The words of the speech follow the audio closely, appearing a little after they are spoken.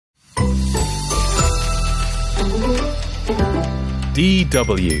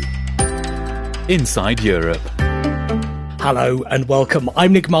DW Inside Europe. Hello and welcome.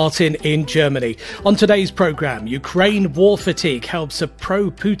 I'm Nick Martin in Germany. On today's programme, Ukraine war fatigue helps a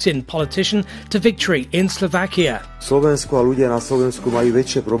pro-Putin politician to victory in Slovakia. Slovensko a ľudia na Slovensku majú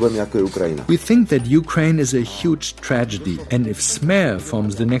väčšie problémy ako je Ukrajina. We think that Ukraine is a huge tragedy, and if Smer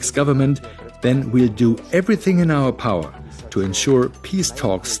forms the next government, then we'll do everything in our power to ensure peace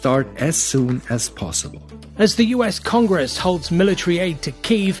talks start as soon as possible. As the US Congress holds military aid to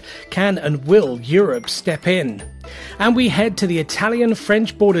Kyiv, can and will Europe step in? And we head to the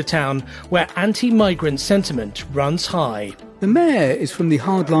Italian-French border town where anti-migrant sentiment runs high. The mayor is from the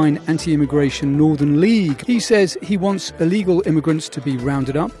hardline anti-immigration Northern League. He says he wants illegal immigrants to be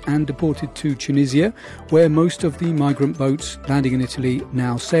rounded up and deported to Tunisia, where most of the migrant boats landing in Italy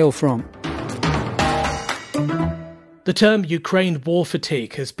now sail from. The term Ukraine war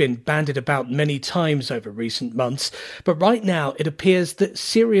fatigue has been bandied about many times over recent months, but right now it appears that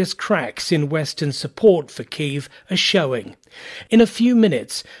serious cracks in Western support for Kyiv are showing. In a few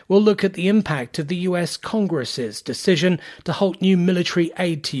minutes, we'll look at the impact of the US Congress's decision to halt new military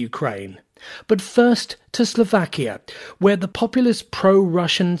aid to Ukraine. But first to Slovakia, where the populist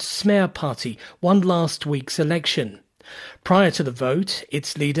pro-Russian Smer party won last week's election. Prior to the vote,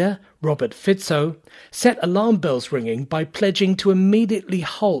 its leader, Robert Fico, set alarm bells ringing by pledging to immediately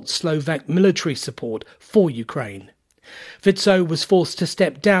halt Slovak military support for Ukraine. Fico was forced to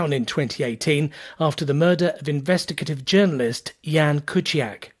step down in 2018 after the murder of investigative journalist Jan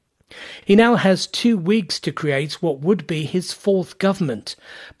Kuciak. He now has 2 weeks to create what would be his fourth government,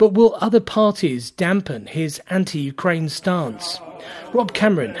 but will other parties dampen his anti-Ukraine stance? Rob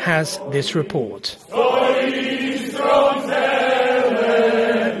Cameron has this report.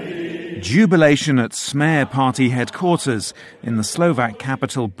 Jubilation at Smer party headquarters in the Slovak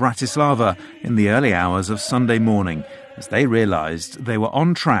capital Bratislava in the early hours of Sunday morning, as they realised they were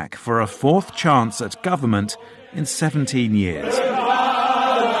on track for a fourth chance at government in 17 years.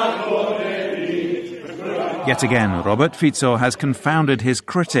 Yet again, Robert Fico has confounded his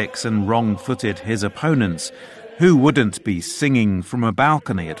critics and wrong-footed his opponents. Who wouldn't be singing from a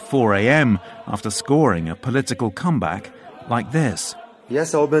balcony at 4 a.m. after scoring a political comeback like this? Ja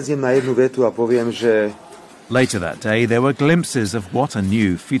sa obmedzím na jednu vetu a poviem, že Later that day, there were glimpses of what a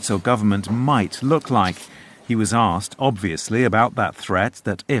new Fico government might look like. He was asked, obviously, about that threat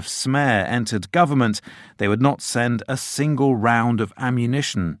that if Smer entered government, they would not send a single round of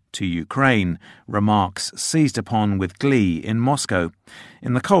ammunition to Ukraine, remarks seized upon with glee in Moscow.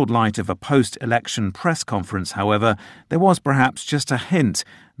 In the cold light of a post-election press conference, however, there was perhaps just a hint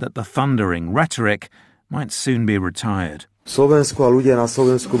that the thundering rhetoric might soon be retired. Slovensko a ľudia na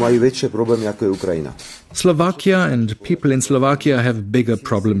Slovensku majú väčšie problémy ako je Ukrajina. Slovakia and people in Slovakia have bigger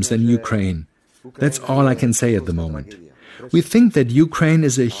problems than Ukraine. That's all I can say at the moment. We think that Ukraine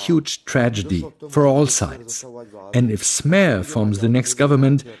is a huge tragedy for all sides. And if Smer forms the next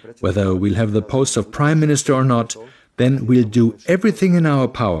government, whether we'll have the post of prime minister or not, then we'll do everything in our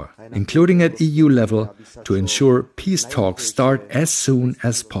power, including at EU level, to ensure peace talks start as soon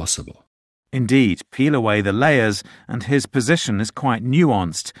as possible. Indeed, peel away the layers, and his position is quite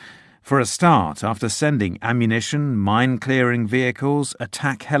nuanced. For a start, after sending ammunition, mine-clearing vehicles,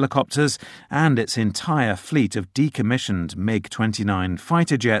 attack helicopters, and its entire fleet of decommissioned MiG-29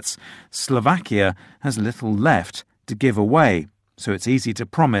 fighter jets, Slovakia has little left to give away, so it's easy to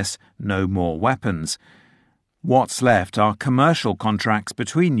promise no more weapons. What's left are commercial contracts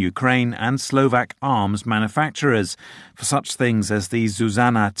between Ukraine and Slovak arms manufacturers for such things as the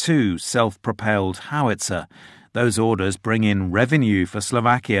Zuzana II self-propelled howitzer. Those orders bring in revenue for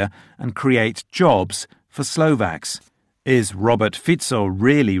Slovakia and create jobs for Slovaks. Is Robert Fico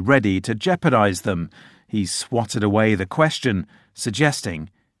really ready to jeopardize them? He swatted away the question, suggesting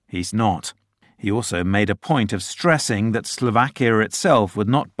he's not. He also made a point of stressing that Slovakia itself would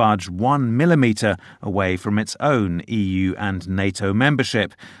not budge 1 millimetre away from its own EU and NATO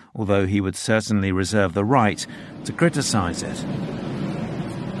membership, although he would certainly reserve the right to criticise it.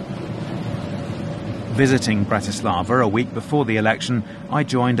 Visiting Bratislava a week before the election, I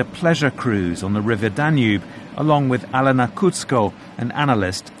joined a pleasure cruise on the River Danube, along with Alena Kucko, an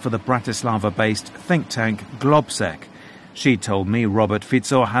analyst for the Bratislava-based think tank Globsec. She told me Robert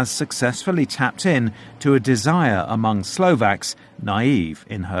Fico has successfully tapped in to a desire among Slovaks, naive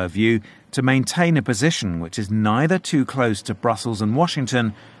in her view, to maintain a position which is neither too close to Brussels and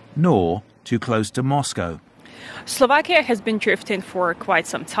Washington nor too close to Moscow. Slovakia has been drifting for quite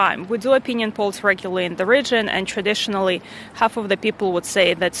some time. We do opinion polls regularly in the region, and traditionally half of the people would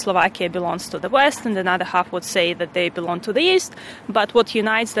say that Slovakia belongs to the West and another half would say that they belong to the East. But what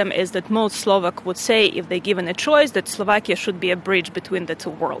unites them is that most Slovak would say, if they're given a choice, that Slovakia should be a bridge between the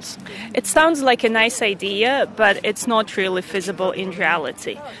two worlds. It sounds like a nice idea, but it's not really feasible in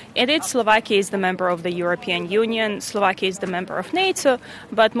reality. Indeed, Slovakia is the member of the European Union, Slovakia is the member of NATO,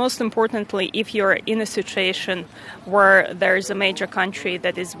 but most importantly, if you're in a situation where there's a major country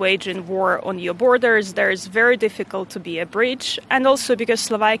that is waging war on your borders, there's very difficult to be a bridge, and also because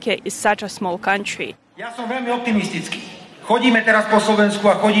Slovakia is such a small country. Ja som veľmi optimistický. Chodíme teraz po Slovensku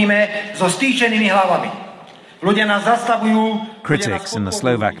a chodíme so stýčenými hlavami. Ľudia nás zastavujú. Critics in the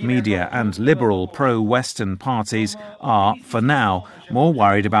Slovak media and liberal pro-Western parties are, for now, more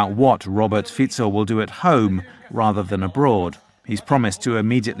worried about what Robert Fico will do at home rather than abroad. He's promised to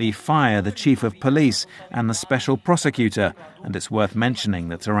immediately fire the chief of police and the special prosecutor, and it's worth mentioning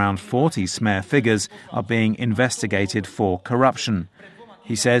that around 40 Smer figures are being investigated for corruption.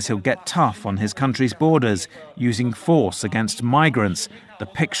 He says he'll get tough on his country's borders, using force against migrants. The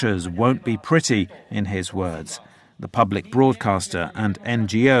pictures won't be pretty, in his words. The public broadcaster and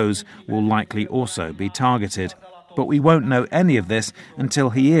NGOs will likely also be targeted. But we won't know any of this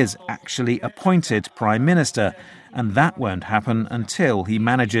until he is actually appointed Prime Minister, and that won't happen until he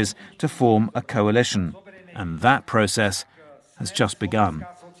manages to form a coalition. And that process has just begun.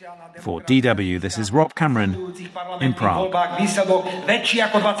 For DW, this is Rob Cameron in Prague. Výsledok väčší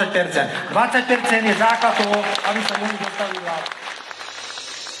ako 20%. 20% je základ toho, aby sa oni dostali vládu.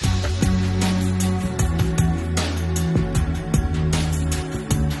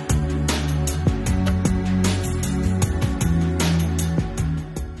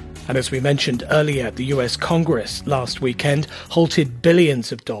 And as we mentioned earlier, the US Congress last weekend halted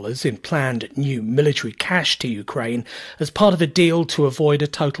billions of dollars in planned new military cash to Ukraine as part of a deal to avoid a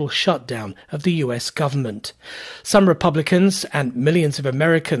total shutdown of the US government. Some Republicans and millions of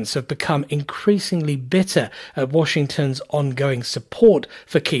Americans have become increasingly bitter at Washington's ongoing support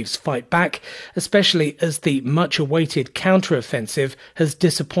for Kyiv's fight back, especially as the much-awaited counteroffensive has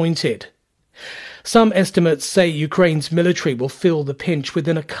disappointed. Some estimates say Ukraine's military will feel the pinch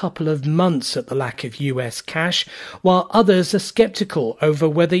within a couple of months at the lack of US cash, while others are sceptical over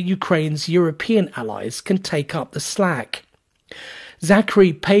whether Ukraine's European allies can take up the slack.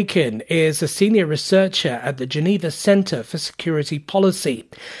 Zachary Pakin is a senior researcher at the Geneva Centre for Security Policy.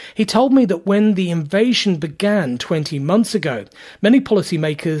 He told me that when the invasion began 20 months ago, many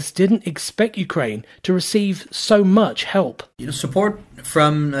policymakers didn't expect Ukraine to receive so much help. Support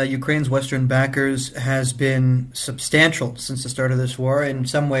from Ukraine's Western backers has been substantial since the start of this war, in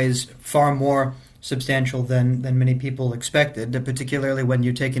some ways far more substantial than many people expected, particularly when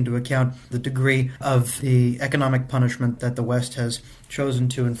you take into account the degree of the economic punishment that the West has chosen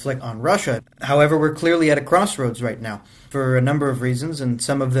to inflict on Russia. However, we're clearly at a crossroads right now for a number of reasons, and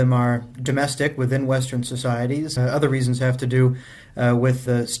some of them are domestic within Western societies. Other reasons have to do with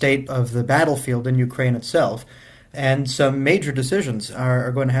the state of the battlefield in Ukraine itself. And some major decisions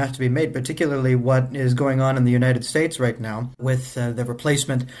are going to have to be made, particularly what is going on in the United States right now with the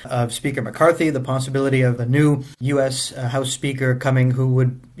replacement of Speaker McCarthy, the possibility of a new U.S. House Speaker coming who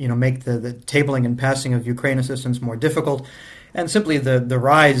would make the tabling and passing of Ukraine assistance more difficult, and simply the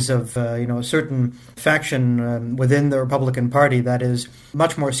rise of a certain faction within the Republican Party that is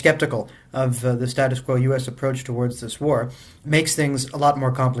much more skeptical of the status quo U.S. approach towards this war makes things a lot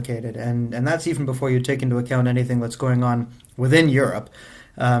more complicated. And that's even before you take into account anything that's going on within Europe.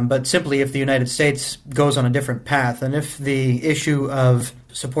 But simply if the United States goes on a different path, and if the issue of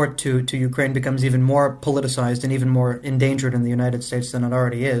support to Ukraine becomes even more politicized and even more endangered in the United States than it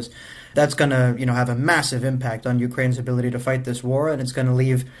already is, that's going to have a massive impact on Ukraine's ability to fight this war, and it's going to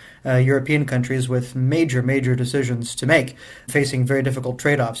leave European countries with major decisions to make, facing very difficult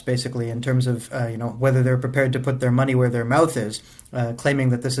trade-offs, basically, in terms of whether they're prepared to put their money where their mouth is,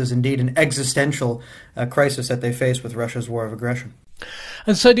 claiming that this is indeed an existential crisis that they face with Russia's war of aggression.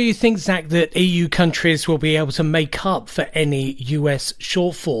 And so do you think, Zach, that EU countries will be able to make up for any US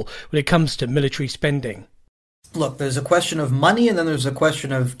shortfall when it comes to military spending? Look, there's a question of money and then there's a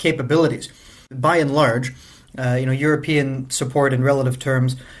question of capabilities. By and large, European support in relative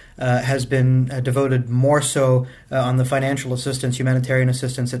terms has been devoted more so on the financial assistance, humanitarian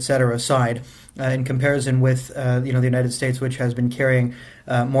assistance, etc. side, in comparison with the United States, which has been carrying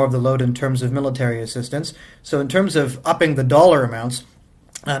more of the load in terms of military assistance. So in terms of upping the dollar amounts,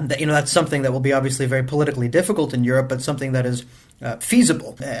 that's something that will be obviously very politically difficult in Europe, but something that is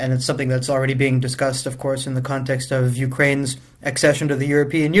feasible. And it's something that's already being discussed, of course, in the context of Ukraine's accession to the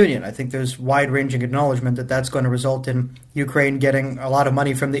European Union. I think there's wide-ranging acknowledgement that that's going to result in Ukraine getting a lot of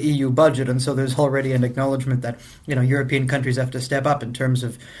money from the EU budget, and so there's already an acknowledgement that European countries have to step up in terms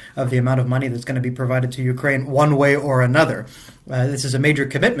of the amount of money that's going to be provided to Ukraine one way or another. This is a major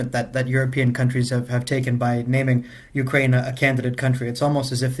commitment that European countries have taken by naming Ukraine a candidate country. It's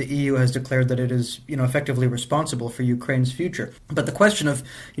almost as if the EU has declared that it is effectively responsible for Ukraine's future. But the question of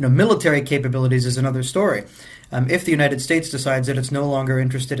military capabilities is another story. If the United States decides that it's no longer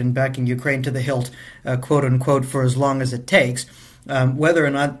interested in backing Ukraine to the hilt, quote unquote, for as long as it takes, whether or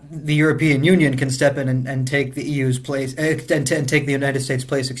not the European Union can step in and take the EU's place, and take the United States'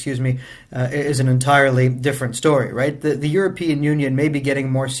 place, is an entirely different story, right? The European Union may be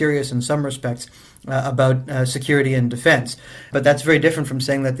getting more serious in some respects about security and defense, but that's very different from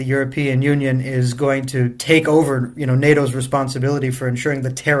saying that the European Union is going to take over, NATO's responsibility for ensuring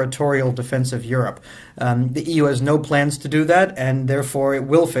the territorial defense of Europe. The EU has no plans to do that, and therefore it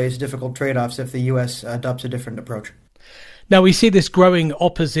will face difficult trade-offs if the US adopts a different approach. Now, we see this growing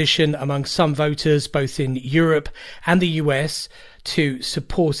opposition among some voters, both in Europe and the US, to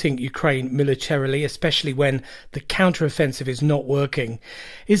supporting Ukraine militarily, especially when the counteroffensive is not working.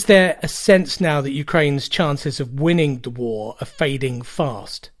 Is there a sense now that Ukraine's chances of winning the war are fading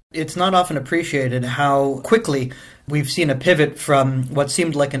fast? It's not often appreciated how quickly we've seen a pivot from what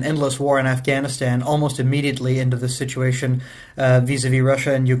seemed like an endless war in Afghanistan almost immediately into the situation vis-a-vis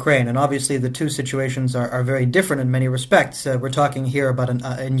Russia and Ukraine. And obviously the two situations are very different in many respects. We're talking here about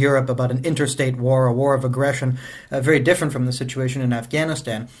in Europe about an interstate war, a war of aggression, very different from the situation in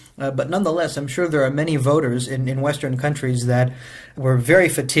Afghanistan. But nonetheless, I'm sure there are many voters in Western countries that were very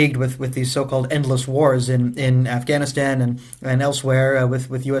fatigued with these so-called endless wars in Afghanistan and elsewhere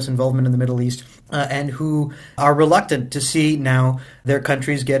with U.S. involvement in the Middle East, and who are reluctant to see now their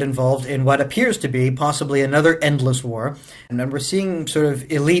countries get involved in what appears to be possibly another endless war. And then we're seeing sort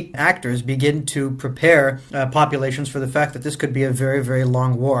of elite actors begin to prepare populations for the fact that this could be a very, very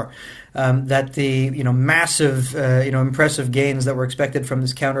long war. That the massive impressive gains that were expected from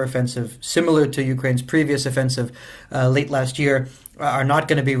this counteroffensive, similar to Ukraine's previous offensive late last year, are not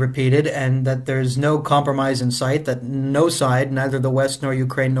going to be repeated, and that there's no compromise in sight, that no side, neither the West nor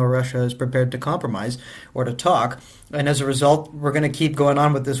Ukraine nor Russia, is prepared to compromise or to talk. And as a result, we're going to keep going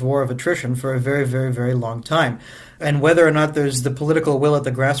on with this war of attrition for a very, very, very long time. And whether or not there's the political will at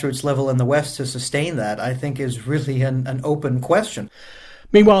the grassroots level in the West to sustain that, I think is really an open question.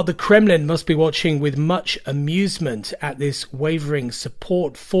 Meanwhile, the Kremlin must be watching with much amusement at this wavering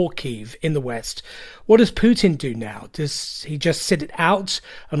support for Kyiv in the West. What does Putin do now? Does he just sit it out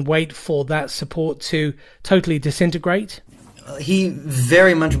and wait for that support to totally disintegrate? He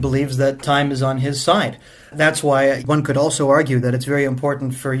very much believes that time is on his side. That's why one could also argue that it's very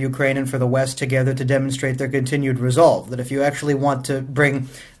important for Ukraine and for the West together to demonstrate their continued resolve, that if you actually want to bring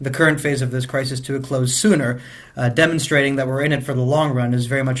the current phase of this crisis to a close sooner, demonstrating that we're in it for the long run is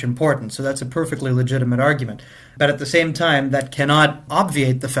very much important. So that's a perfectly legitimate argument. But at the same time, that cannot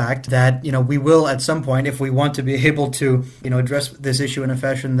obviate the fact that, we will at some point, if we want to be able to, address this issue in a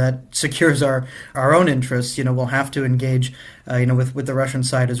fashion that secures our own interests, we'll have to engage, with the Russian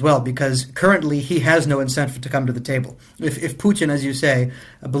side as well, because currently he has no incentive to come to the table. If Putin, as you say,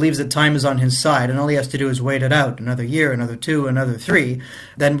 believes that time is on his side and all he has to do is wait it out, another year, another 2, another 3,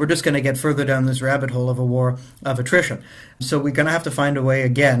 then we're just going to get further down this rabbit hole of a war of attrition. So we're going to have to find a way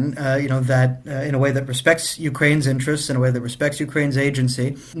again, that in a way that respects Ukraine's interests, in a way that respects Ukraine's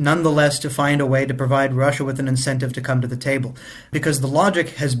agency, nonetheless to find a way to provide Russia with an incentive to come to the table. Because the logic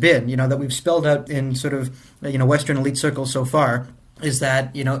has been, that we've spelled out in sort of, Western elite circles so far, is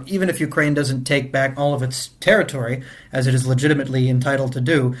that, even if Ukraine doesn't take back all of its territory, as it is legitimately entitled to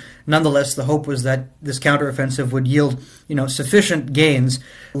do, nonetheless, the hope was that this counteroffensive would yield, sufficient gains,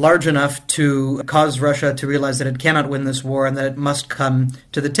 large enough to cause Russia to realize that it cannot win this war and that it must come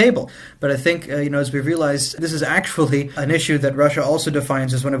to the table. But I think, as we've realized, this is actually an issue that Russia also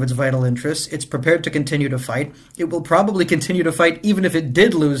defines as one of its vital interests. It's prepared to continue to fight. It will probably continue to fight even if it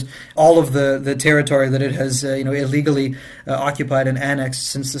did lose all of the territory that it has, illegally occupied and annexed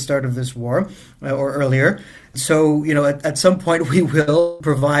since the start of this war, or earlier. So, at some point we will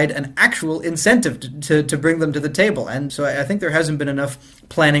provide an actual incentive to bring them to the table. And so I think there hasn't been enough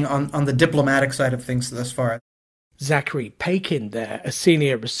planning on the diplomatic side of things thus far. Zachary Pakin there, a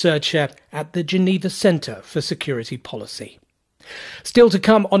senior researcher at the Geneva Centre for Security Policy. Still to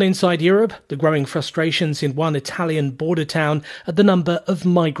come on Inside Europe, the growing frustrations in one Italian border town at the number of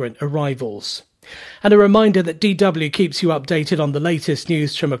migrant arrivals. And a reminder that DW keeps you updated on the latest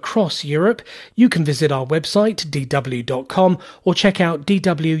news from across Europe. You can visit our website, dw.com, or check out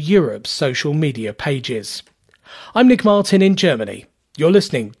DW Europe's social media pages. I'm Nick Martin in Germany. You're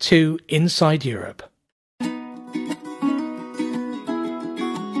listening to Inside Europe.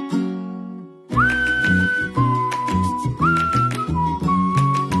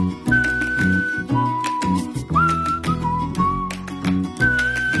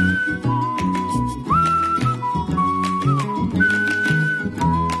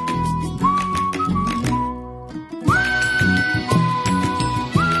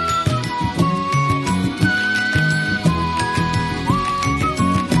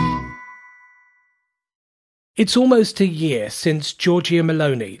 It's almost a year since Giorgia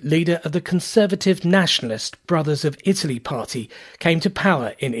Meloni, leader of the conservative nationalist Brothers of Italy party, came to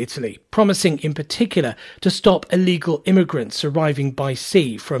power in Italy, promising in particular to stop illegal immigrants arriving by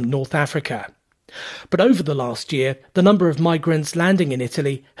sea from North Africa. But over the last year, the number of migrants landing in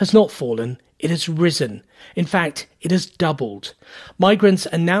Italy has not fallen, it has risen. In fact, it has doubled. Migrants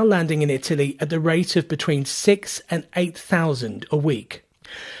are now landing in Italy at the rate of between 6,000 and 8,000 a week.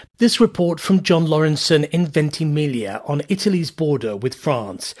 This report from John Lawrenson in Ventimiglia on Italy's border with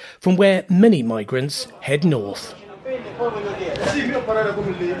France, from where many migrants head north.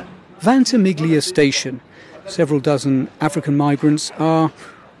 Ventimiglia station. Several dozen African migrants are,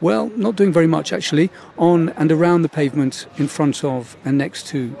 well, not doing very much actually, on and around the pavement in front of and next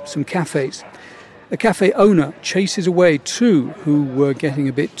to some cafes. A cafe owner chases away two who were getting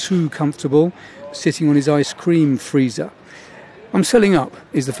a bit too comfortable, sitting on his ice cream freezer. "I'm selling up,"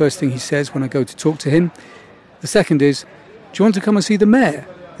 is the first thing he says when I go to talk to him. The second is, "Do you want to come and see the mayor?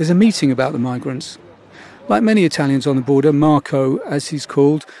 There's a meeting about the migrants." Like many Italians on the border, Marco, as he's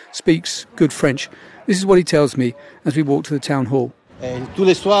called, speaks good French. This is what he tells me as we walk to the town hall.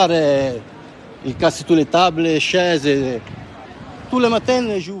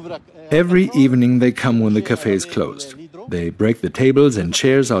 Every evening they come when the cafe is closed. They break the tables and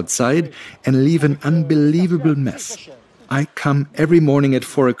chairs outside and leave an unbelievable mess. I come every morning at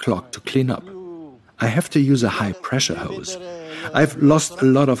 4 o'clock to clean up. I have to use a high-pressure hose. I've lost a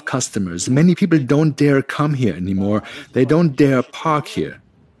lot of customers. Many people don't dare come here anymore. They don't dare park here.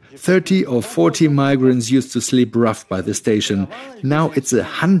 30 or 40 migrants used to sleep rough by the station. Now it's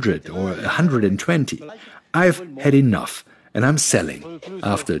 100 or 120. I've had enough, and I'm selling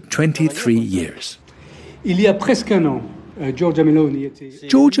after 23 years. Il y a presque un an, Giorgia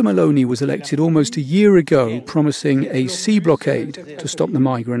Meloni was elected almost a year ago, promising a sea blockade to stop the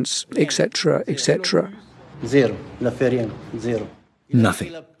migrants, etc., etc. Zero.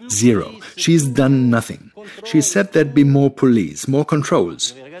 Nothing. Zero. She's done nothing. She said there'd be more police, more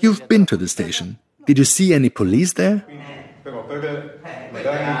controls. You've been to the station. Did you see any police there?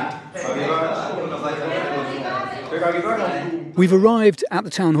 We've arrived at the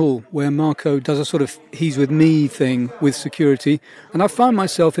town hall where Marco does a sort of he's with me thing with security, and I find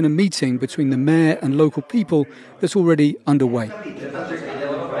myself in a meeting between the mayor and local people that's already underway.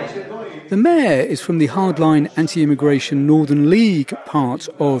 The mayor is from the hardline anti-immigration Northern League part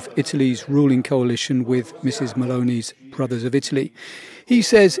of Italy's ruling coalition with Mrs. Meloni's Brothers of Italy. He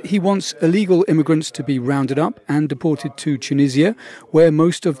says he wants illegal immigrants to be rounded up and deported to Tunisia, where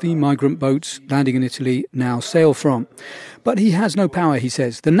most of the migrant boats landing in Italy now sail from. But he has no power, he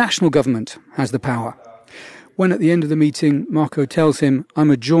says. The national government has the power. When at the end of the meeting, Marco tells him,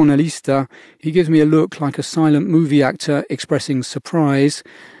 "I'm a giornalista," he gives me a look like a silent movie actor expressing surprise.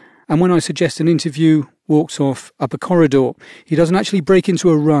 And when I suggest an interview, walks off up a corridor. He doesn't actually break into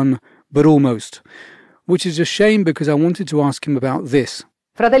a run, but almost. Which is a shame because I wanted to ask him about this.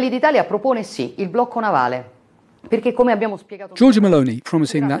 Fratelli d'Italia propone sì, il blocco navale. Giorgia Meloni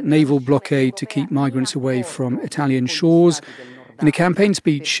promising that naval blockade to keep migrants away from Italian shores in a campaign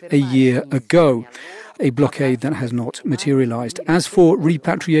speech a year ago. A blockade that has not materialised. As for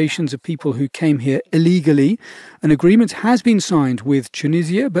repatriations of people who came here illegally, an agreement has been signed with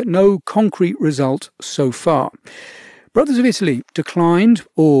Tunisia, but no concrete result so far. Brothers of Italy declined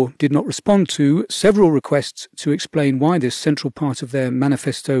or did not respond to several requests to explain why this central part of their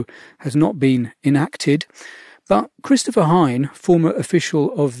manifesto has not been enacted. But Christopher Hine, former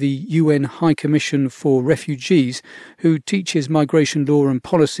official of the UN High Commission for Refugees, who teaches migration law and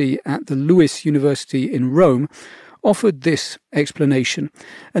policy at the Lewis University in Rome, offered this explanation.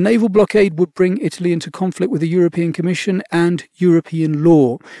 A naval blockade would bring Italy into conflict with the European Commission and European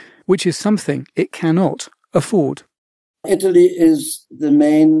law, which is something it cannot afford. Italy is the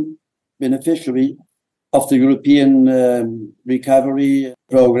main beneficiary of the European recovery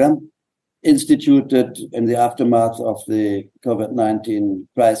program instituted in the aftermath of the COVID-19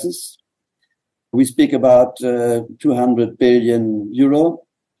 crisis. We speak about 200 billion euro.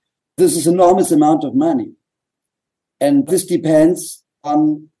 This is an enormous amount of money. And this depends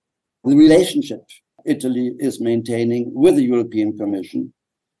on the relationship Italy is maintaining with the European Commission.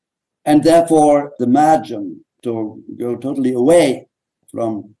 And therefore, the margin to go totally away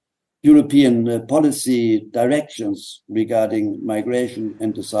from European policy directions regarding migration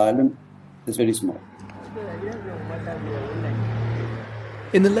and asylum is very small.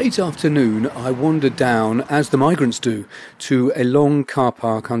 In the late afternoon, I wandered down, as the migrants do, to a long car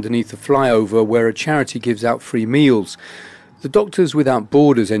park underneath a flyover where a charity gives out free meals. The Doctors Without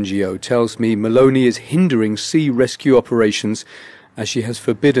Borders NGO tells me Meloni is hindering sea rescue operations as she has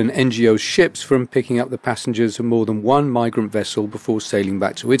forbidden NGO ships from picking up the passengers of more than one migrant vessel before sailing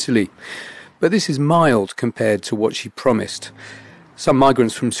back to Italy. But this is mild compared to what she promised. Some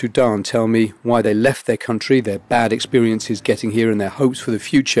migrants from Sudan tell me why they left their country, their bad experiences getting here and their hopes for the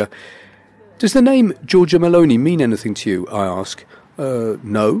future. Does the name Giorgia Meloni mean anything to you, I ask.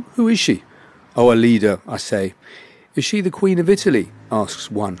 No. Who is she? Oh, a leader, I say. Is she the Queen of Italy?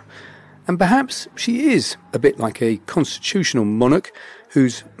 Asks one. And perhaps she is a bit like a constitutional monarch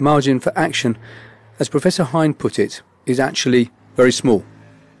whose margin for action, as Professor Hein put it, is actually very small.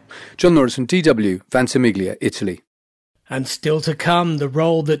 John Norrison, DW, Ventimiglia, Italy. And still to come, the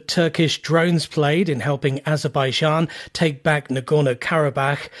role that Turkish drones played in helping Azerbaijan take back Nagorno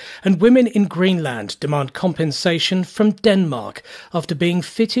Karabakh, and women in Greenland demand compensation from Denmark after being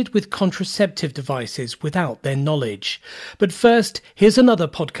fitted with contraceptive devices without their knowledge. But first, here's another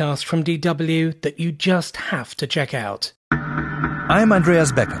podcast from DW that you just have to check out. I'm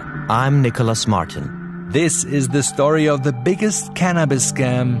Andreas Becker. I'm Nicholas Martin. This is the story of the biggest cannabis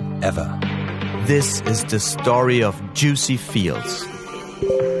scam ever. This is the story of Juicy Fields.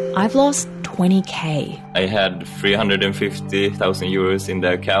 I've lost 20k. I had 350,000 euros in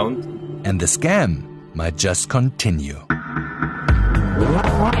the account. And the scam might just continue.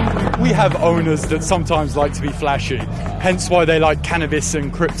 We have owners that sometimes like to be flashy, hence why they like cannabis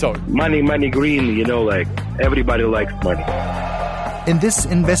and crypto. Money, green, like everybody likes money. In this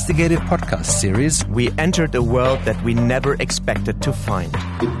investigative podcast series, we entered a world that we never expected to find.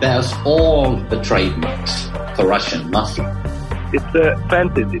 It bears all the trademarks for Russian mafia. It's a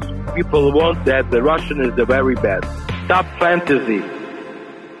fantasy. People want that the Russian is the very best. Stop fantasy.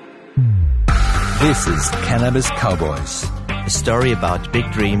 This is Cannabis Cowboys. A story about big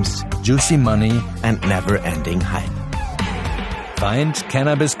dreams, juicy money, and never-ending hype. Find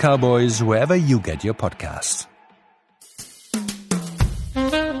Cannabis Cowboys wherever you get your podcasts.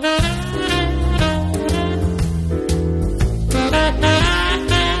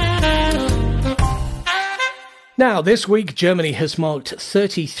 Now, this week, Germany has marked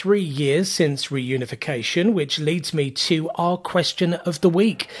 33 years since reunification, which leads me to our question of the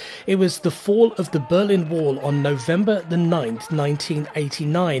week. It was the fall of the Berlin Wall on November the 9th,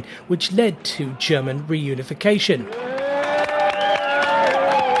 1989, which led to German reunification.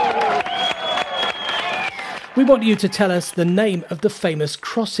 We want you to tell us the name of the famous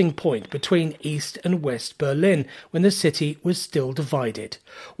crossing point between East and West Berlin when the city was still divided.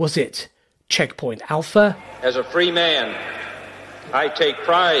 Was it Checkpoint Alpha? As a free man, I take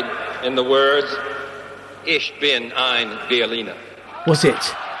pride in the words, Ich bin ein Berliner. Was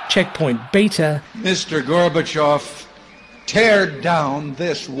it Checkpoint Beta? Mr. Gorbachev, tear down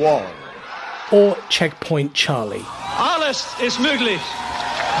this wall. Or Checkpoint Charlie? Alles ist möglich.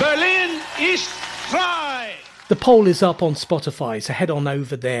 Berlin ist frei. The poll is up on Spotify, so head on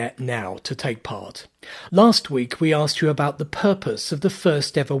over there now to take part. Last week we asked you about the purpose of the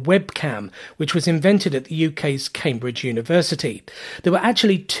first ever webcam, which was invented at the UK's Cambridge University. There were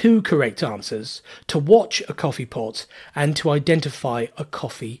actually two correct answers: to watch a coffee pot and to identify a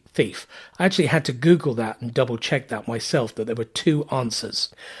coffee thief. I actually had to Google that and double check that myself, that there were two answers.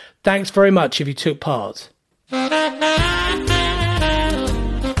 Thanks very much if you took part.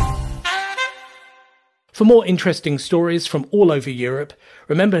 For more interesting stories from all over Europe,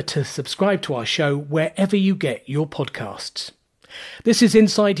 remember to subscribe to our show wherever you get your podcasts. This is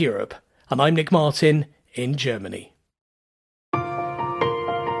Inside Europe, and I'm Nick Martin in Germany.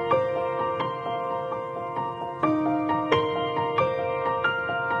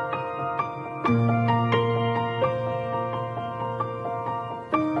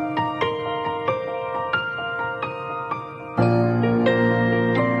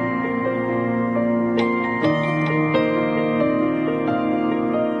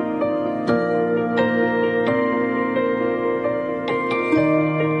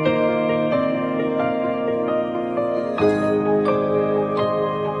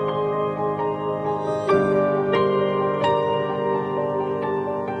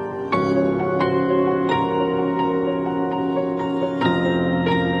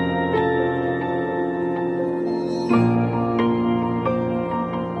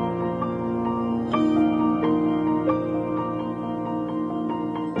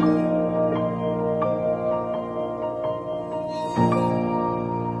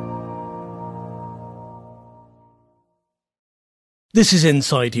 This is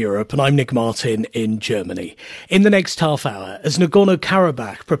Inside Europe, and I'm Nick Martin in Germany. In the next half hour, as Nagorno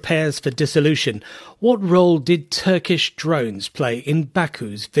Karabakh prepares for dissolution, what role did Turkish drones play in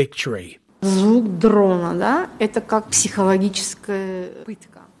Baku's victory? The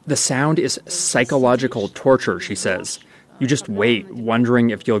sound is psychological torture, she says. You just wait, wondering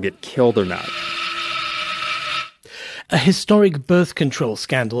if you'll get killed or not. A historic birth control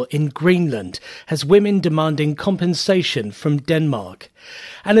scandal in Greenland has women demanding compensation from Denmark.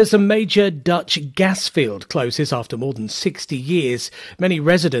 And as a major Dutch gas field closes after more than 60 years, many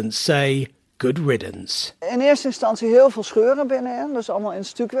residents say good riddance. In eerste instantie heel veel scheuren binnenin, dus allemaal in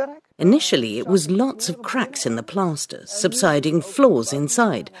stukwerk. Initially, it was lots of cracks in the plaster, subsiding floors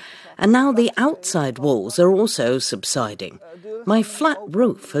inside. And now the outside walls are also subsiding. My flat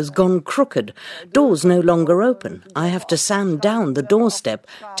roof has gone crooked. Doors no longer open. I have to sand down the doorstep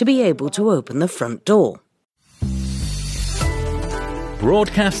to be able to open the front door.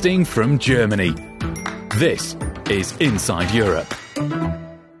 Broadcasting from Germany. This is Inside Europe.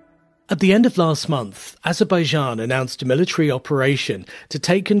 At the end of last month, Azerbaijan announced a military operation to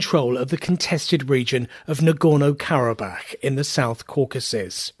take control of the contested region of Nagorno Karabakh in the South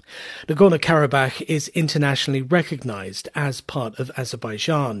Caucasus. Nagorno Karabakh is internationally recognized as part of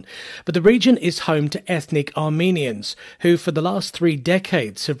Azerbaijan, but the region is home to ethnic Armenians who for the last 3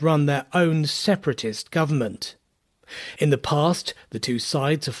 decades have run their own separatist government. In the past, the two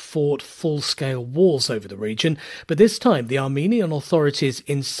sides have fought full-scale wars over the region, but this time the Armenian authorities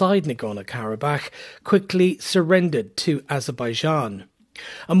inside Nagorno-Karabakh quickly surrendered to Azerbaijan.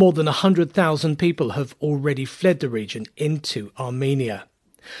 And more than 100,000 people have already fled the region into Armenia.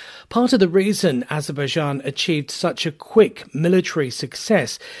 Part of the reason Azerbaijan achieved such a quick military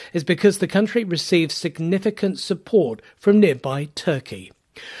success is because the country received significant support from nearby Turkey.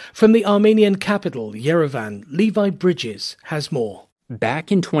 From the Armenian capital, Yerevan, Levi Bridges has more. Back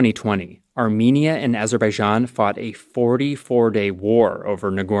in 2020, Armenia and Azerbaijan fought a 44-day war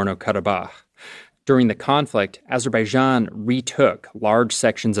over Nagorno Karabakh. During the conflict, Azerbaijan retook large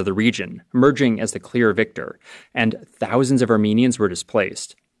sections of the region, emerging as the clear victor, and thousands of Armenians were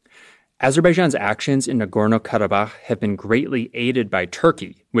displaced. Azerbaijan's actions in Nagorno-Karabakh have been greatly aided by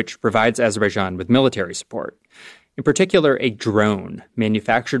Turkey, which provides Azerbaijan with military support. In particular, a drone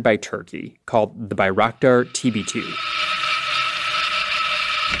manufactured by Turkey called the Bayraktar TB2.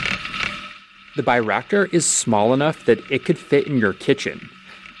 The Bayraktar is small enough that it could fit in your kitchen,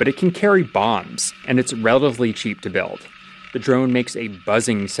 but it can carry bombs, and it's relatively cheap to build. The drone makes a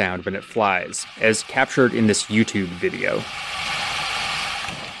buzzing sound when it flies, as captured in this YouTube video.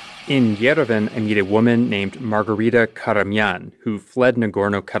 In Yerevan, I meet a woman named Margarita Karamyan, who fled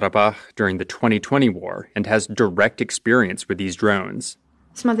Nagorno-Karabakh during the 2020 war and has direct experience with these drones.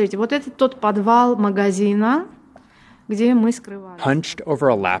 Смотрите, вот это тот подвал магазина, где мы скрывались. Hunched over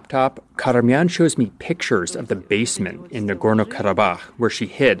a laptop, Karamyan shows me pictures of the basement in Nagorno-Karabakh where she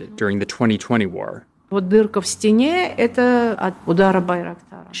hid during the 2020 war. Вот дырка в стене – это от удара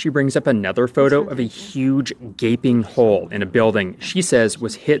Байрактара. She brings up another photo of a huge gaping hole in a building she says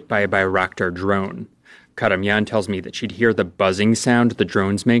was hit by a Bayraktar drone. Karamyan tells me that she'd hear the buzzing sound the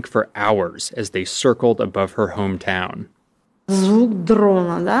drones make for hours as they circled above her hometown. Звук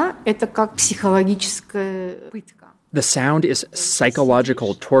дрона, да? Это как психологическая пытка. The sound is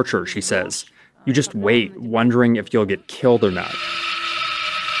psychological torture, she says. You just wait, wondering if you'll get killed or not.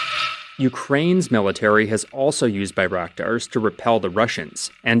 Ukraine's military has also used Bayraktars to repel the Russians,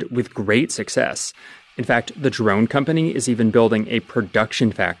 and with great success. In fact, the drone company is even building a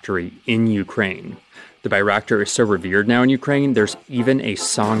production factory in Ukraine. The Bayraktar is so revered now in Ukraine, there's even a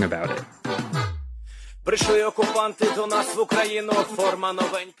song about it.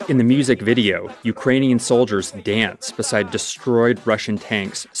 In the music video, Ukrainian soldiers dance beside destroyed Russian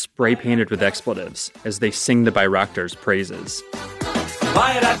tanks spray-painted with expletives as they sing the Bayraktar's praises.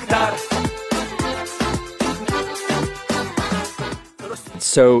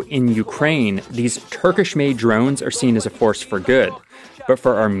 So in Ukraine, these Turkish-made drones are seen as a force for good. But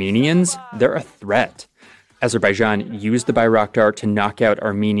for Armenians, they're a threat. Azerbaijan used the Bayraktar to knock out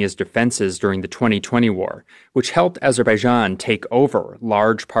Armenia's defenses during the 2020 war, which helped Azerbaijan take over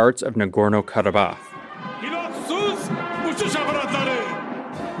large parts of Nagorno-Karabakh.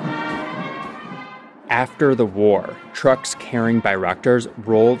 After the war, trucks carrying Bayraktars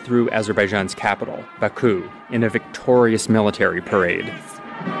rolled through Azerbaijan's capital, Baku, in a victorious military parade.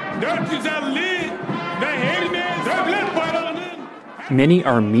 Many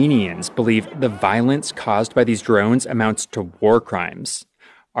Armenians believe the violence caused by these drones amounts to war crimes.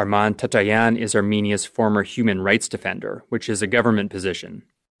 Arman Tatayan is Armenia's former human rights defender, which is a government position.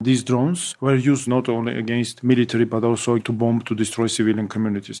 These drones were used not only against military but also to bomb, to destroy civilian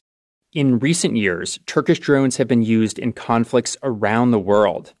communities. In recent years, Turkish drones have been used in conflicts around the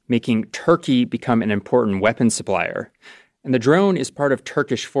world, making Turkey become an important weapons supplier. And the drone is part of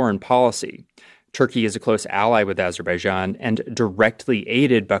Turkish foreign policy. Turkey is a close ally with Azerbaijan and directly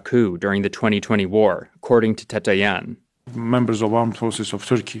aided Baku during the 2020 war, according to Tetayan. Members of armed forces of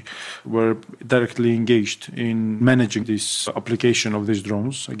Turkey were directly engaged in managing this application of these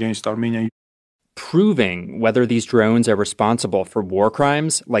drones against Armenia. Proving whether these drones are responsible for war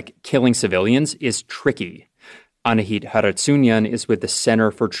crimes, like killing civilians, is tricky. Anahit Haratsunyan is with the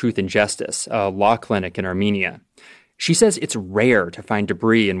Center for Truth and Justice, a law clinic in Armenia. She says it's rare to find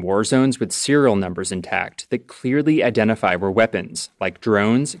debris in war zones with serial numbers intact that clearly identify where weapons, like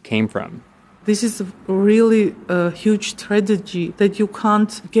drones, came from. This is really a huge tragedy that you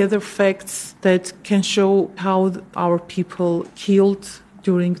can't gather facts that can show how our people killed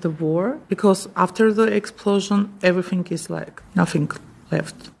during the war, because after the explosion, everything is like nothing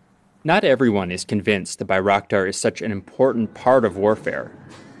left. Not everyone is convinced the Bayraktar is such an important part of warfare.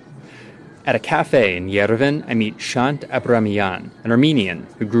 At a cafe in Yerevan, I meet Shant Abramian, an Armenian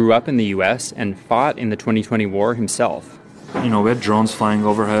who grew up in the U.S. and fought in the 2020 war himself. We had drones flying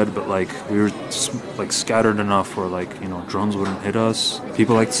overhead, but we were just scattered enough where drones wouldn't hit us.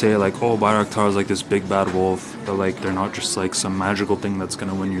 People like to say oh, Bayraktar is this big bad wolf, but they're not just some magical thing that's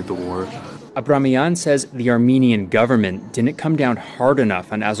going to win you the war. Abramian says the Armenian government didn't come down hard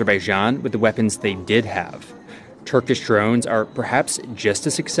enough on Azerbaijan with the weapons they did have. Turkish drones are perhaps just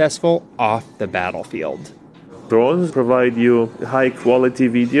as successful off the battlefield. Drones provide you high-quality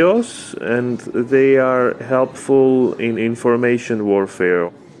videos, and they are helpful in information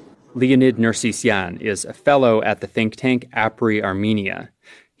warfare. Leonid Nersisyan is a fellow at the think tank APRI Armenia.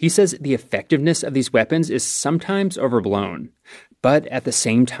 He says the effectiveness of these weapons is sometimes overblown. But at the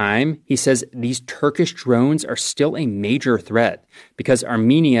same time, he says these Turkish drones are still a major threat because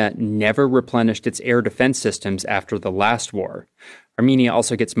Armenia never replenished its air defense systems after the last war. Armenia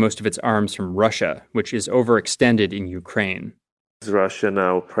also gets most of its arms from Russia, which is overextended in Ukraine. Russia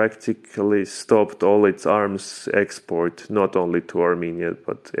now practically stopped all its arms export, not only to Armenia,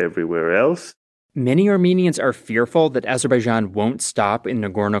 but everywhere else. Many Armenians are fearful that Azerbaijan won't stop in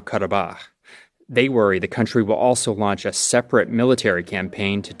Nagorno Karabakh. They worry the country will also launch a separate military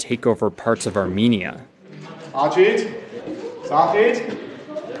campaign to take over parts of Armenia.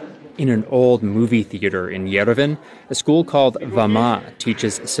 In an old movie theater in Yerevan, a school called Vama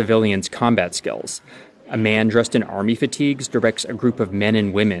teaches civilians combat skills. A man dressed in army fatigues directs a group of men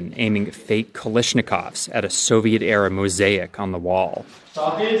and women aiming fake Kalashnikovs at a Soviet-era mosaic on the wall.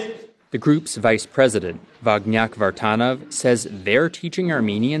 The group's vice president, Vagnyak Vartanov, says they're teaching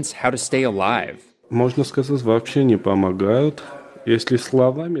Armenians how to stay alive. We can't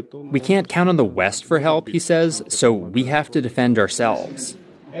count on the West for help, he says, so we have to defend ourselves.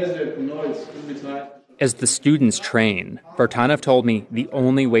 As the students train, Vartanov told me the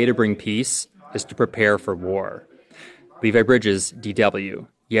only way to bring peace is to prepare for war. Levi Bridges, DW,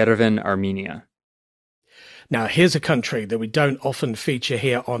 Yerevan, Armenia. Now, here's a country that we don't often feature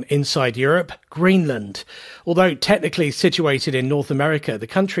here on Inside Europe, Greenland. Although technically situated in North America, the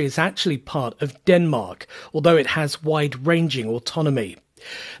country is actually part of Denmark, although it has wide-ranging autonomy.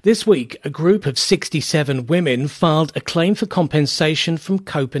 This week, a group of 67 women filed a claim for compensation from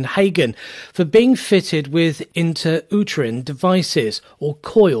Copenhagen for being fitted with intrauterine devices, or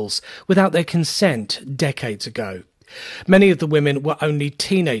coils, without their consent decades ago. Many of the women were only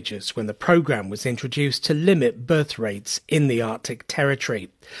teenagers when the programme was introduced to limit birth rates in the Arctic territory.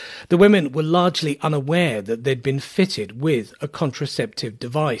 The women were largely unaware that they'd been fitted with a contraceptive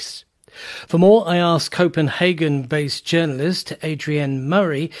device. For more, I asked Copenhagen-based journalist Adrienne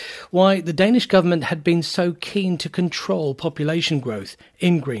Murray why the Danish government had been so keen to control population growth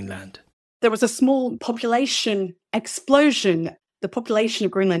in Greenland. There was a small population explosion. The population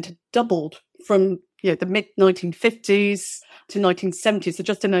of Greenland had doubled from the mid-1950s to 1970s, so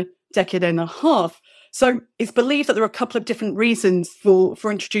just in a decade and a half. So it's believed that there are a couple of different reasons for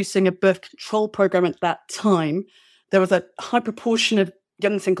introducing a birth control program at that time. There was a high proportion of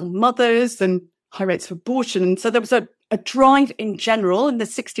young single mothers and high rates of abortion. And so there was a drive in general in the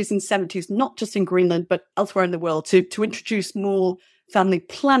 60s and 70s, not just in Greenland, but elsewhere in the world, to introduce more family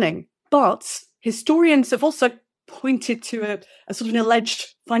planning. But historians have also pointed to a sort of an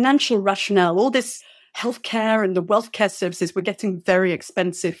alleged financial rationale. All this healthcare and the wealth care services were getting very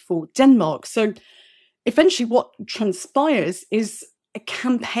expensive for Denmark. So eventually what transpires is a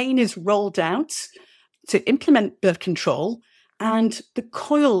campaign is rolled out to implement birth control, and the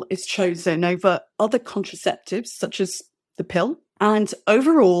coil is chosen over other contraceptives, such as the pill. And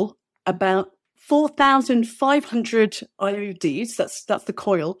overall, about 4,500 IUDs, that's the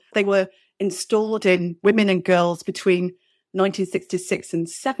coil, they were installed in women and girls between 1966 and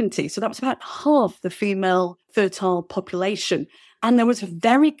 70. So that was about half the female fertile population. And there was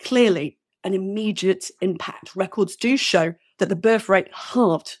very clearly an immediate impact. Records do show that the birth rate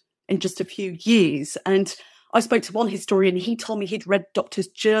halved in just a few years. And I spoke to one historian. He told me he'd read doctors'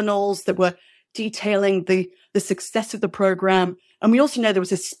 journals that were detailing the success of the program. And we also know there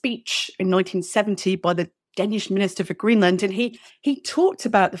was a speech in 1970 by the Danish minister for Greenland, and he talked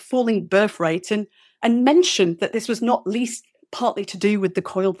about the falling birth rate and mentioned that this was not least partly to do with the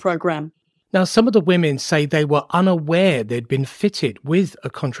coil program. Now, some of the women say they were unaware they'd been fitted with a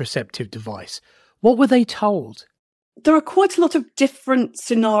contraceptive device. What were they told? There are quite a lot of different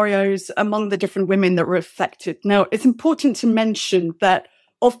scenarios among the different women that were affected. Now, it's important to mention that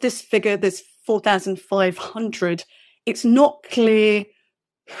of this figure, this 4,500, it's not clear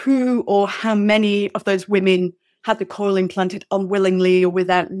who or how many of those women had the coil implanted unwillingly or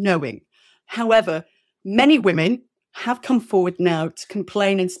without knowing. However, many women have come forward now to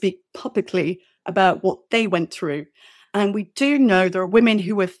complain and speak publicly about what they went through. And we do know there are women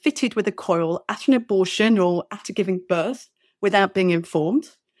who were fitted with a coil at an abortion or after giving birth without being informed.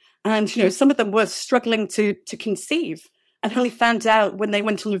 And, some of them were struggling to conceive and only found out when they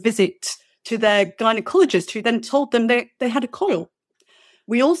went on a visit to their gynecologist, who then told them they had a coil.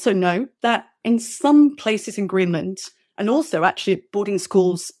 We also know that in some places in Greenland, and also actually at boarding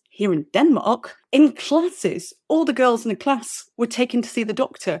schools here in Denmark, in classes, all the girls in the class were taken to see the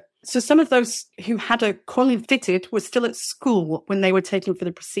doctor. So some of those who had a coil fitted were still at school when they were taken for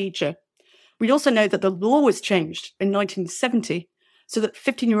the procedure. We also know that the law was changed in 1970 so that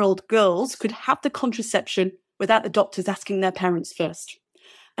 15-year-old girls could have the contraception without the doctors asking their parents first.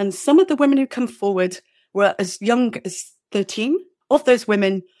 And some of the women who come forward were as young as 13. Of those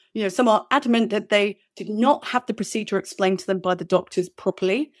women, some are adamant that they did not have the procedure explained to them by the doctors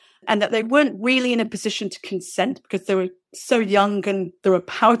properly and that they weren't really in a position to consent because they were so young and there are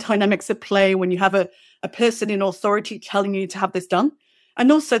power dynamics at play when you have a person in authority telling you to have this done.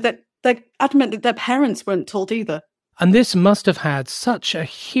 And also that they're adamant that their parents weren't told either. And this must have had such a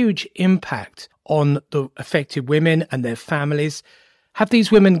huge impact on the affected women and their families. Have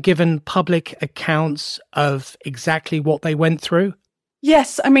these women given public accounts of exactly what they went through?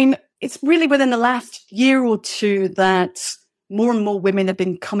 Yes, it's really within the last year or two that more and more women have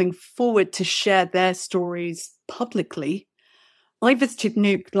been coming forward to share their stories publicly. I visited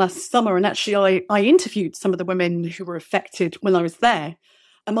Nuuk last summer and actually I interviewed some of the women who were affected when I was there.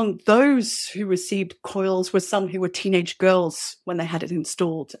 Among those who received coils were some who were teenage girls when they had it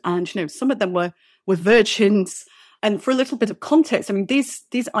installed. And, some of them were virgins. And for a little bit of context, these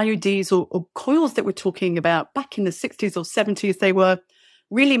IUDs or coils that we're talking about back in the 60s or 70s, they were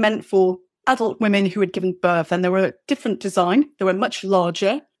really meant for adult women who had given birth, and they were a different design. They were much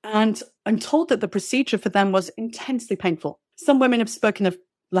larger. And I'm told that the procedure for them was intensely painful. Some women have spoken of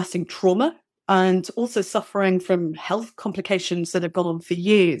lasting trauma and also suffering from health complications that have gone on for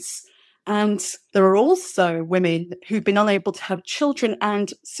years. And there are also women who've been unable to have children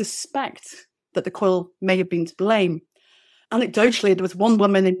and suspect that the coil may have been to blame. Anecdotally, there was one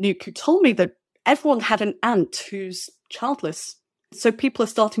woman in Nuuk who told me that everyone had an aunt who's childless. So people are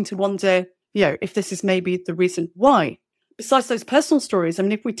starting to wonder, if this is maybe the reason why. Besides those personal stories,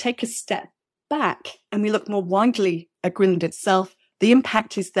 if we take a step back and we look more widely at Greenland itself, the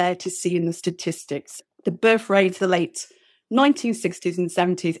impact is there to see in the statistics. The birth rate, the late 1960s and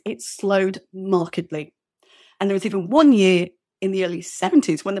 70s, it slowed markedly. And there was even 1 year in the early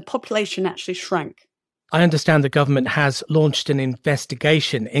 70s when the population actually shrank. I understand the government has launched an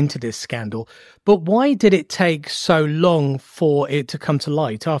investigation into this scandal, but why did it take so long for it to come to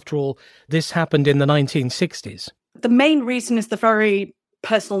light? After all, this happened in the 1960s. The main reason is the very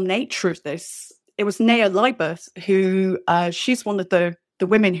personal nature of this. It was Nea Leiberth who, she's one of the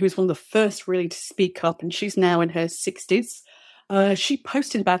women who was one of the first really to speak up, and she's now in her 60s. She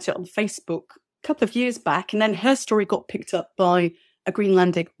posted about it on Facebook a couple of years back, and then her story got picked up by a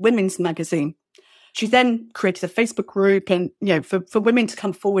Greenlandic women's magazine. She then created a Facebook group and, for women to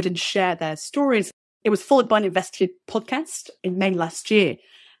come forward and share their stories. It was followed by an investigative podcast in May last year.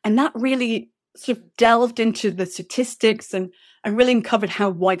 And that really sort of delved into the statistics and really uncovered how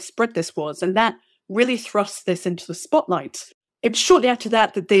widespread this was. And that really thrust this into the spotlight. It was shortly after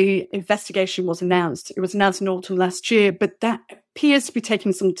that the investigation was announced. It was announced in autumn last year, but that appears to be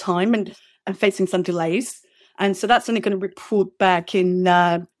taking some time and facing some delays. And so that's only going to report back in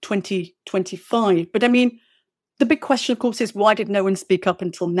 2025. But the big question, of course, is why did no one speak up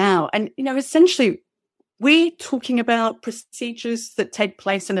until now? And, essentially We're talking about procedures that take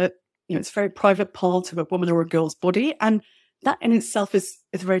place in it's a very private part of a woman or a girl's body. And that in itself is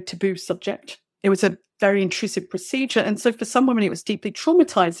a very taboo subject. It was a very intrusive procedure. And so for some women, it was deeply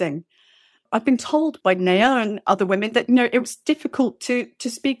traumatizing. I've been told by Nea and other women that, it was difficult to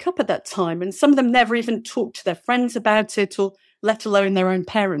speak up at that time. And some of them never even talked to their friends about it, or let alone their own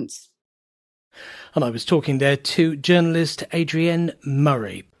parents. And I was talking there to journalist Adrienne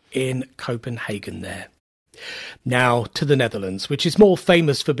Murray in Copenhagen there. Now to the Netherlands, which is more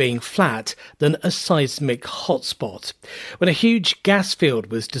famous for being flat than a seismic hotspot. When a huge gas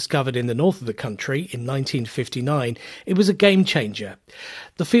field was discovered in the north of the country in 1959, it was a game changer.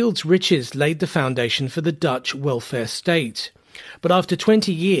 The field's riches laid the foundation for the Dutch welfare state. But after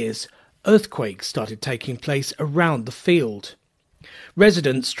 20 years, earthquakes started taking place around the field.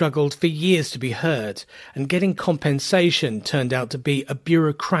 Residents struggled for years to be heard, and getting compensation turned out to be a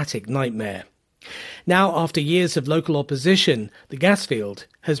bureaucratic nightmare. Now, after years of local opposition, the gas field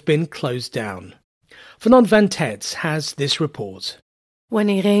has been closed down. Fernand van Tets has this report. When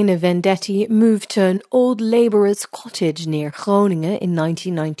Irene Vendetti moved to an old labourer's cottage near Groningen in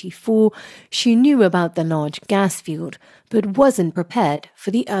 1994, she knew about the large gas field, but wasn't prepared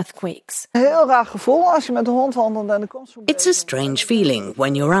for the earthquakes. It's a strange feeling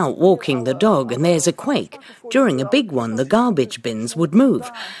when you're out walking the dog and there's a quake. During a big one, the garbage bins would move.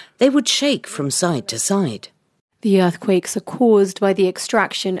 They would shake from side to side. The earthquakes are caused by the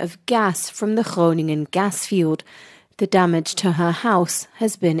extraction of gas from the Groningen gas field. The damage to her house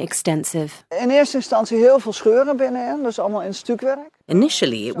has been extensive.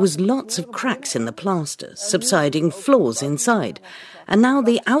 Initially, it was lots of cracks in the plaster, subsiding floors inside. And now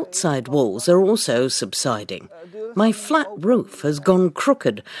the outside walls are also subsiding. My flat roof has gone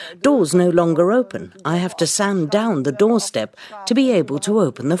crooked. Doors no longer open. I have to sand down the doorstep to be able to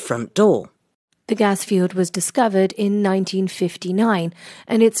open the front door. The gas field was discovered in 1959,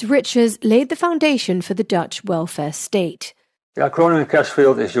 and its riches laid the foundation for the Dutch welfare state. The Groningen gas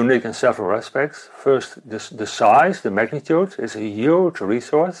field is unique in several aspects. First, the size, the magnitude, is a huge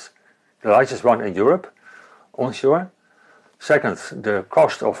resource, the largest one in Europe, onshore. Second, the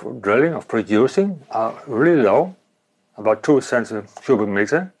cost of drilling, of producing, are really low, about 2 cents a cubic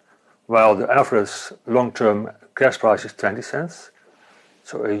meter, while the average long-term gas price is 20 cents.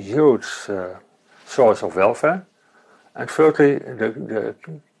 So a huge source of welfare. And thirdly, the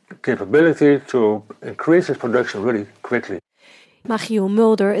capability to increase its production really quickly. Michiel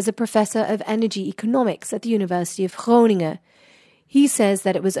Mulder is a professor of energy economics at the University of Groningen. He says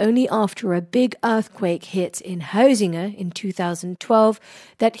that it was only after a big earthquake hit in Huizinge in 2012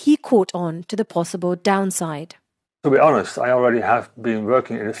 that he caught on to the possible downside. To be honest, I already have been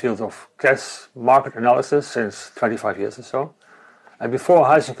working in the field of gas market analysis since 25 years or so. And before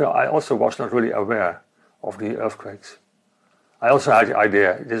Huizinge, I also was not really aware of the earthquakes. I also had the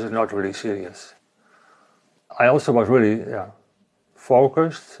idea this is not really serious. I also was really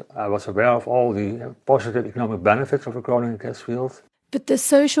focused. I was aware of all the positive economic benefits of the Groningen gas field. But the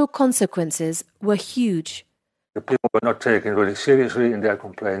social consequences were huge. The people were not taken really seriously in their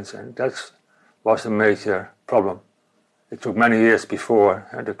complaints, and that was the major problem. It took many years before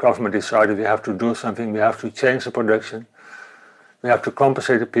the government decided we have to do something, we have to change the production. We have to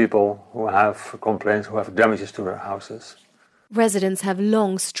compensate the people who have complaints, who have damages to their houses. Residents have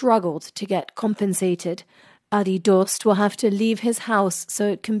long struggled to get compensated. Adi Dost will have to leave his house so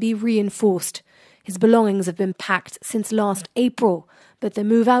it can be reinforced. His belongings have been packed since last April, but the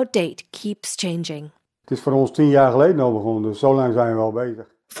move-out date keeps changing. Het is voor ons 10 jaar geleden al begonnen, dus zo lang zijn we al bezig.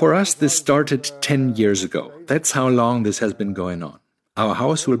 For us, this started 10 years ago. That's how long this has been going on. Our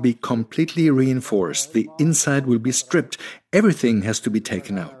house will be completely reinforced. The inside will be stripped. Everything has to be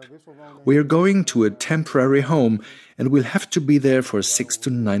taken out. We are going to a temporary home, and we'll have to be there for 6 to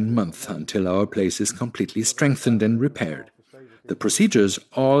 9 months until our place is completely strengthened and repaired. The procedures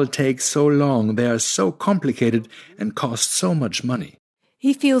all take so long, they are so complicated and cost so much money.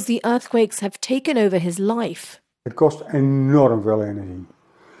 He feels the earthquakes have taken over his life. Het kost enorm veel energie.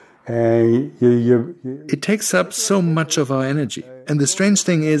 It takes up so much of our energy. And the strange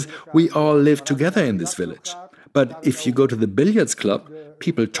thing is, we all live together in this village. But if you go to the billiards club,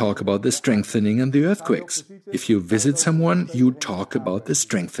 people talk about the strengthening and the earthquakes. If you visit someone, you talk about the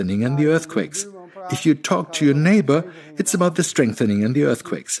strengthening and the earthquakes. If you talk to your neighbor, it's about the strengthening and the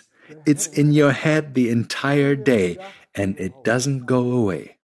earthquakes. It's in your head the entire day, and it doesn't go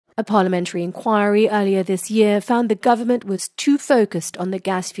away. A parliamentary inquiry earlier this year found the government was too focused on the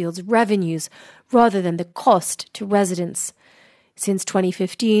gas field's revenues rather than the cost to residents. Since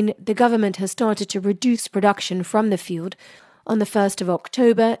 2015, the government has started to reduce production from the field. On the 1st of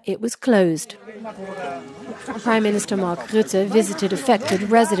October, it was closed. Prime Minister Mark Rutte visited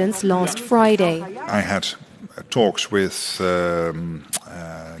affected residents last Friday. I had talks with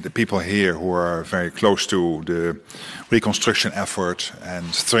the people here who are very close to the reconstruction effort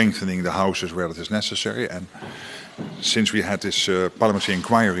and strengthening the houses where it is necessary. And since we had this parliamentary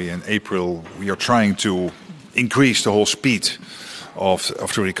inquiry in April, we are trying to increase the whole speed of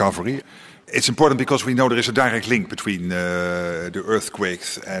the recovery. It's important because we know there is a direct link between the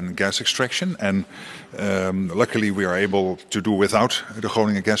earthquakes and gas extraction, and luckily we are able to do without the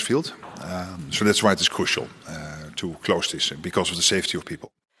Groningen gas field. So that's why it is crucial to close this, because of the safety of people.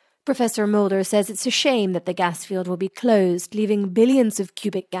 Professor Mulder says it's a shame that the gas field will be closed, leaving billions of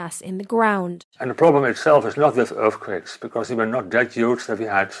cubic gas in the ground. And the problem itself is not with earthquakes, because they were not that huge that we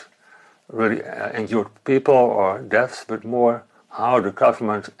had really injured people or deaths, but more how the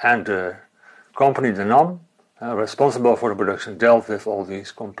government and the company, the NAM, responsible for the production, dealt with all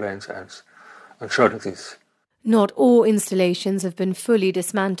these complaints and uncertainties. Not all installations have been fully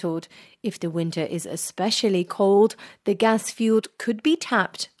dismantled. If the winter is especially cold, the gas field could be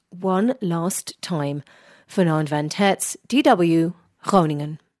tapped one last time. Fernand van Hertz, DW,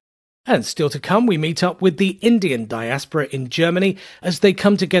 Groningen. And still to come, we meet up with the Indian diaspora in Germany as they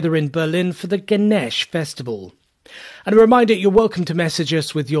come together in Berlin for the Ganesh Festival. And a reminder, you're welcome to message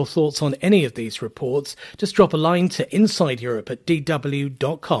us with your thoughts on any of these reports. Just drop a line to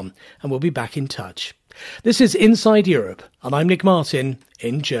insideeurope@dw.com and we'll be back in touch. This is Inside Europe, and I'm Nick Martin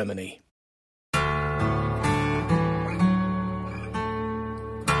in Germany.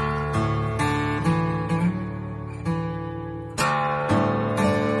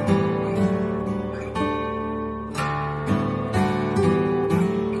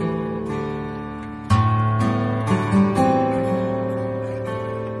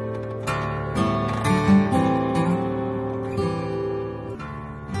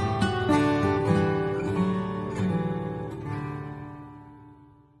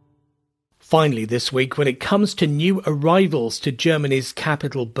 Finally this week, when it comes to new arrivals to Germany's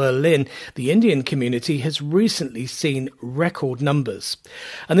capital Berlin, the Indian community has recently seen record numbers.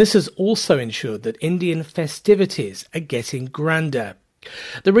 And this has also ensured that Indian festivities are getting grander.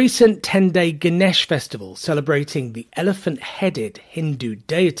 The recent 10-day Ganesh festival, celebrating the elephant-headed Hindu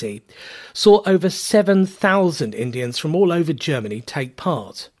deity, saw over 7,000 Indians from all over Germany take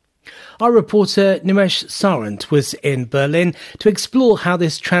part. Our reporter Nimesh Sarant was in Berlin to explore how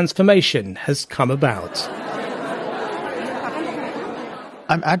this transformation has come about.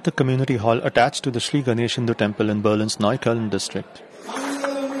 I'm at the community hall attached to the Sri Ganesh Hindu temple in Berlin's Neukölln district.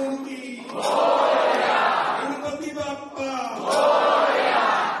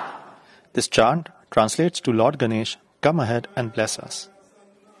 This chant translates to Lord Ganesh, come ahead and bless us,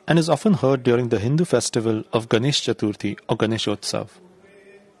 and is often heard during the Hindu festival of Ganesh Chaturthi or Ganeshotsav.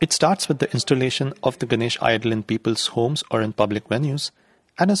 It starts with the installation of the Ganesh idol in people's homes or in public venues,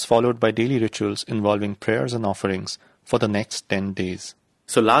 and is followed by daily rituals involving prayers and offerings for the next 10 days.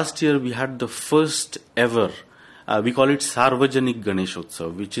 So last year we had the first ever, we call it Sarvajanik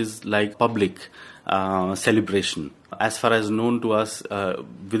Ganeshotsav, which is like public celebration. As far as known to us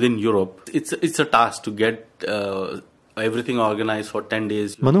within Europe, it's a task to get everything organized for 10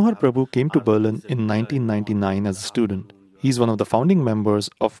 days. Manohar Prabhu came to Berlin in 1999 as a student. He's one of the founding members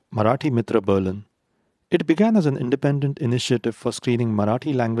of Marathi Mitra Berlin. It began as an independent initiative for screening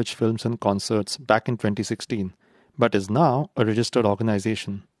Marathi language films and concerts back in 2016, but is now a registered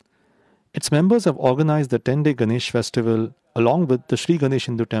organization. Its members have organized the 10-day Ganesh festival along with the Sri Ganesh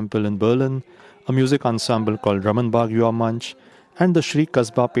Hindu temple in Berlin, a music ensemble called Raman Bagh Yuva Manch, and the Sri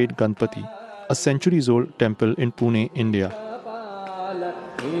Kasba Pet Ganpati, a centuries-old temple in Pune, India.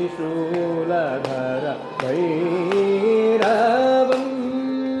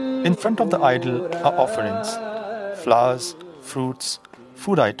 In front of the idol are offerings, flowers, fruits,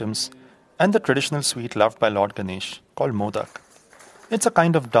 food items, and the traditional sweet loved by Lord Ganesh called modak. It's a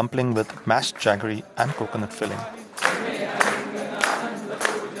kind of dumpling with mashed jaggery and coconut filling.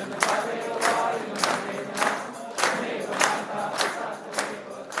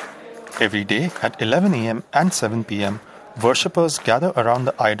 Every day at 11 a.m. and 7 p.m, worshippers gather around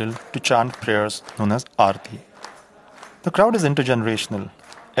the idol to chant prayers known as Aarti. The crowd is intergenerational.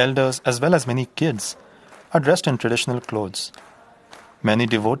 Elders, as well as many kids, are dressed in traditional clothes. Many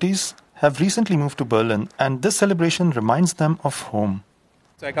devotees have recently moved to Berlin, and this celebration reminds them of home.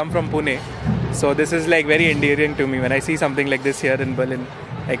 So I come from Pune, so this is like very endearing to me when I see something like this here in Berlin.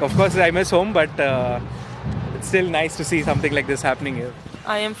 Like, of course, I miss home, but it's still nice to see something like this happening here.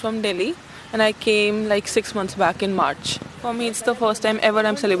 I am from Delhi, and I came like 6 months back in March. For me, it's the first time ever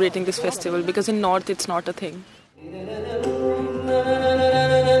I'm celebrating this festival, because in North, it's not a thing.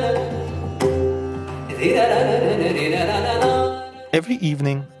 Every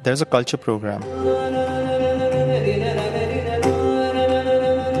evening, there's a culture program.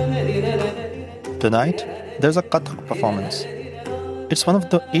 Tonight, there's a Kathak performance. It's one of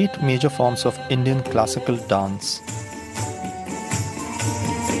the 8 major forms of Indian classical dance.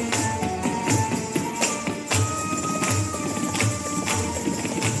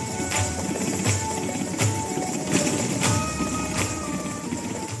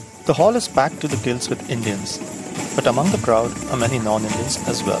 The hall is packed to the gills with Indians, but among the crowd are many non-Indians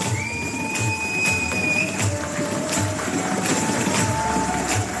as well.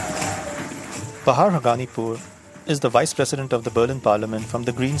 Bahar Haganipur is the vice president of the Berlin Parliament from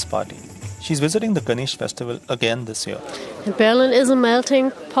the Greens party. She's visiting the Ganesh festival again this year. Berlin is a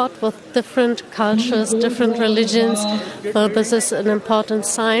melting pot with different cultures, different religions. So this is an important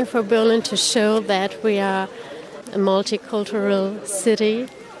sign for Berlin to show that we are a multicultural city.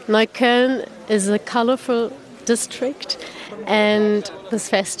 Neukölln is a colorful district, and this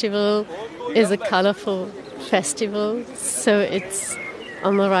festival is a colorful festival, so it's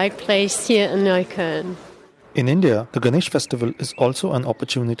on the right place here in Neukölln. In India, the Ganesh festival is also an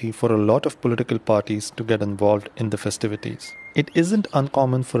opportunity for a lot of political parties to get involved in the festivities. It isn't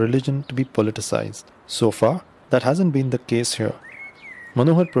uncommon for religion to be politicized. So far, that hasn't been the case here.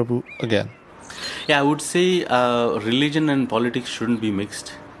 Manohar Prabhu again. Yeah, I would say religion and politics shouldn't be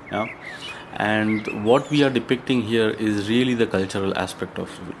mixed. Yeah? And what we are depicting here is really the cultural aspect of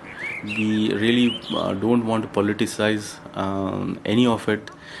it. We really don't want to politicize any of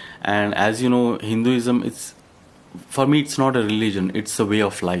it. And as you know, Hinduism, for me, it's not a religion, it's a way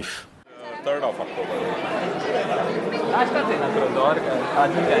of life. 3rd of October.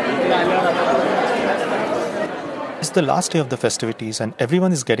 It's the last day of the festivities and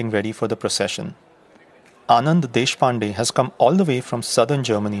everyone is getting ready for the procession. Anand Deshpande has come all the way from southern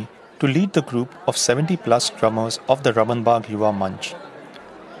Germany to lead the group of 70-plus drummers of the Ramanbagh Yuva Manch.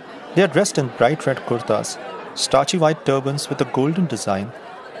 They are dressed in bright red kurtas, starchy white turbans with a golden design,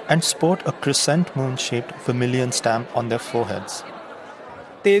 and sport a crescent moon-shaped vermilion stamp on their foreheads.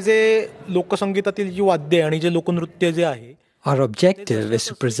 Our objective is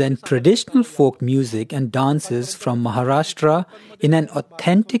to present traditional folk music and dances from Maharashtra in an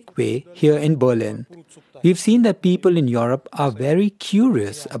authentic way here in Berlin. We've seen that people in Europe are very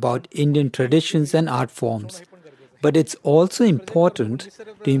curious about Indian traditions and art forms, but it's also important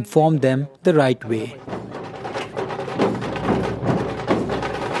to inform them the right way.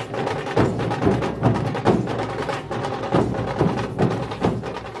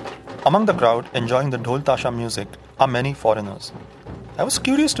 Among the crowd enjoying the dhol tasha music are many foreigners. I was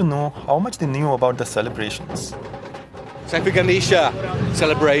curious to know how much they knew about the celebrations. So for Ganesha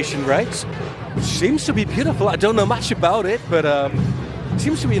celebration, right? Seems to be beautiful. I don't know much about it, but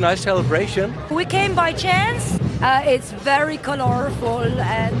seems to be a nice celebration. We came by chance. It's very colorful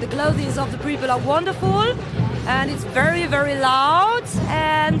and the clothes of the people are wonderful and it's very, very loud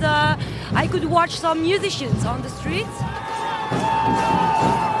and I could watch some musicians on the streets.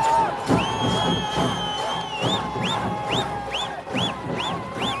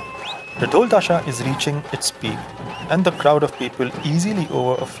 The dhol tasha is reaching its peak, and the crowd of people, easily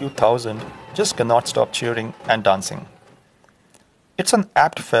over a few thousand, just cannot stop cheering and dancing. It's an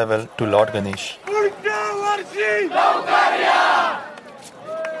apt farewell to Lord Ganesh.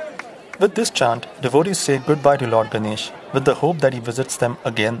 With this chant, devotees say goodbye to Lord Ganesh with the hope that he visits them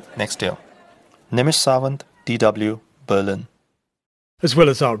again next year. Nimish Sawant, DW, Berlin. As well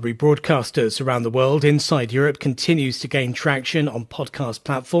as our rebroadcasters around the world, Inside Europe continues to gain traction on podcast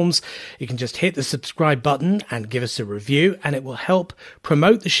platforms. You can just hit the subscribe button and give us a review, and it will help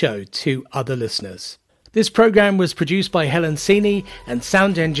promote the show to other listeners. This programme was produced by Helen Sini and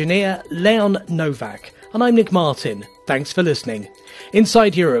sound engineer Leon Novak. And I'm Nick Martin. Thanks for listening.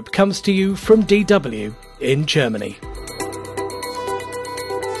 Inside Europe comes to you from DW in Germany.